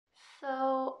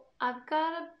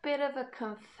bit of a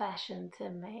confession to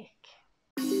make.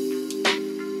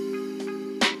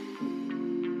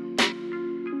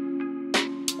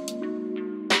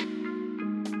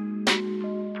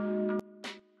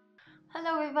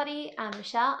 Hello everybody, I'm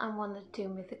Michelle. I'm one of the two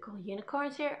mythical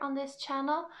unicorns here on this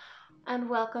channel, and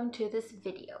welcome to this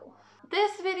video.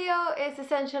 This video is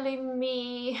essentially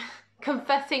me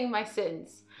confessing my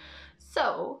sins.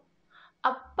 So,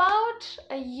 about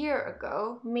a year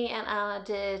ago, me and Anna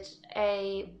did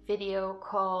a video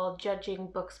called Judging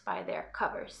Books by Their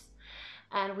Covers.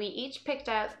 And we each picked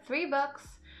out 3 books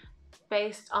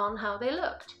based on how they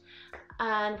looked.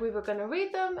 And we were going to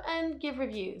read them and give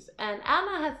reviews. And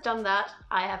Anna has done that,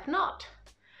 I have not.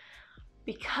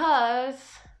 Because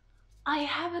I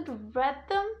haven't read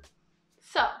them.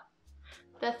 So,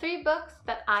 the 3 books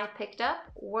that I picked up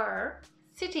were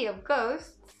City of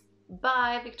Ghosts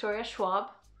by Victoria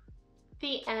Schwab,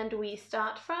 The End We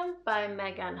Start From by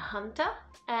Megan Hunter,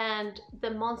 and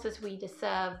The Monsters We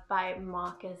Deserve by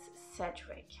Marcus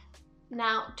Sedgwick.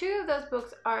 Now, 2 of those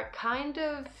books are kind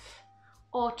of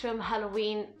autumn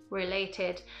Halloween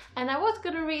related, and I was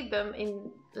going to read them in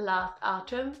last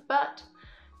autumn, but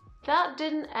that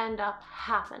didn't end up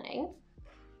happening.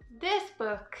 This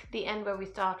book, The End Where We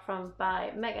Start From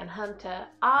by Megan Hunter,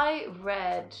 I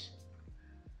read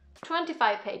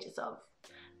 25 pages of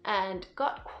and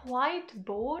got quite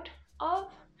bored of.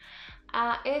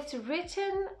 It's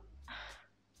written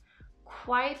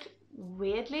quite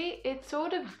weirdly. It's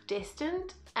sort of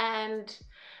distant and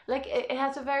like it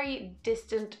has a very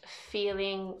distant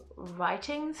feeling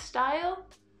writing style,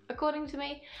 according to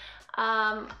me.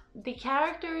 The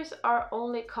characters are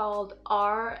only called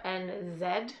R and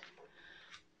Z.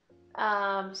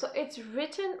 So it's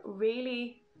written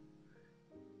really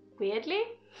weirdly.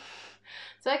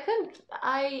 So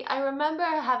I remember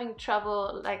having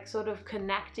trouble like sort of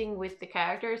connecting with the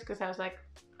characters, because I was like,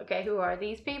 okay, who are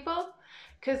these people?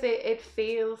 Because it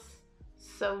feels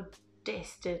so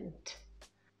distant.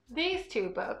 These 2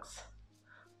 books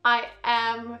I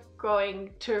am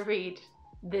going to read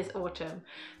this autumn.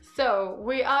 So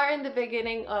we are in the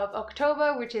beginning of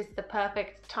October, which is the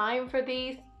perfect time for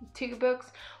these 2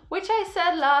 books, which I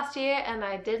said last year and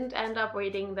I didn't end up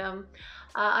reading them.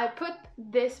 I put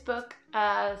this book,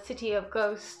 City of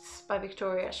Ghosts by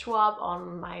Victoria Schwab,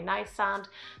 on my nightstand.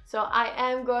 So I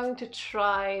am going to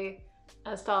try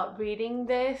and start reading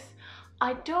this.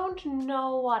 I don't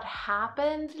know what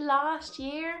happened last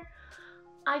year.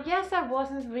 I guess I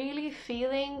wasn't really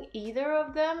feeling either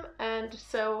of them, and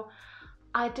so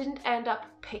I didn't end up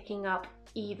picking up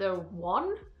either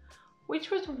one,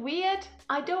 which was weird.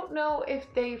 I don't know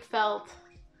if they felt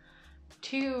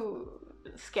too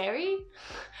scary,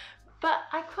 but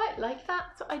I quite like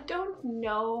that, so I don't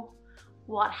know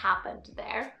what happened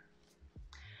there.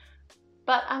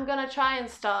 But I'm gonna try and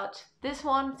start this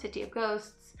one, City of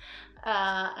Ghosts,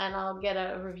 and I'll get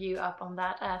a review up on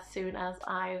that as soon as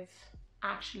I've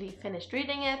actually finished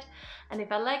reading it, and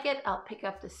if I like it, I'll pick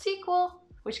up the sequel,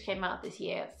 which came out this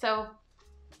year. So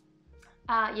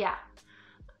yeah,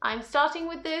 I'm starting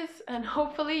with this, and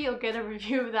hopefully you'll get a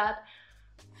review of that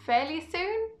fairly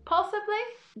soon, possibly.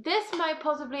 This might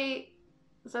possibly,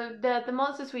 so the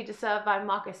Monsters We Deserve by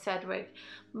Marcus Sedgwick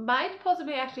might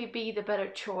possibly actually be the better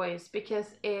choice,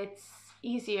 because it's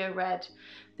easier read.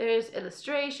 There's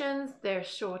illustrations, there's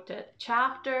shorter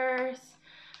chapters,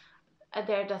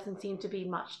 there doesn't seem to be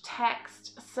much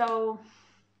text, so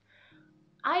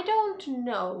I don't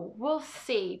know, we'll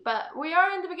see. But we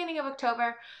are in the beginning of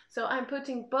October, so I'm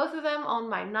putting both of them on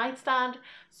my nightstand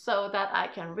so that I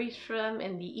can read through them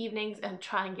in the evenings and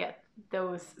try and get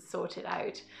those sorted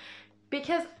out.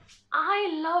 Because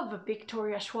I love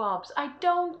Victoria Schwab's. I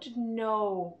don't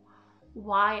know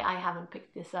why I haven't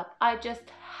picked this up. I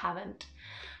just haven't.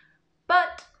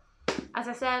 But as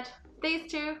I said,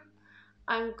 these 2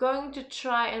 I'm going to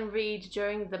try and read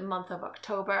during the month of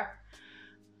October.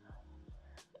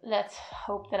 Let's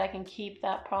hope that I can keep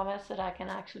that promise, that I can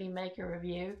actually make a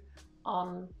review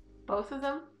on both of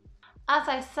them. As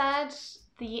I said,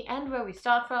 The End Where We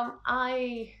Start From,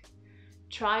 I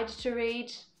tried to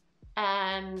read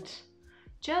and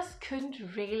just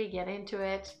couldn't really get into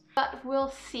it. But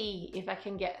we'll see if I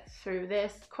can get through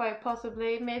this, quite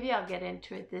possibly. Maybe I'll get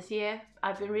into it this year.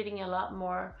 I've been reading a lot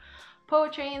more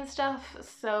poetry and stuff,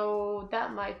 so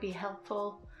that might be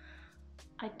helpful.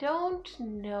 I don't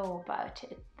know about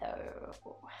it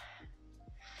though.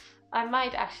 I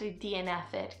might actually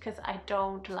DNF it, because I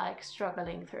don't like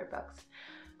struggling through books.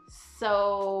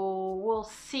 So we'll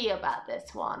see about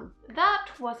this one. That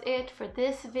was it for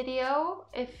this video.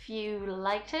 If you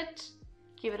liked it,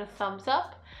 give it a thumbs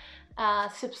up.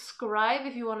 Subscribe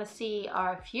if you want to see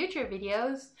our future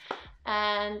videos,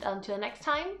 and until next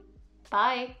time,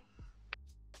 bye.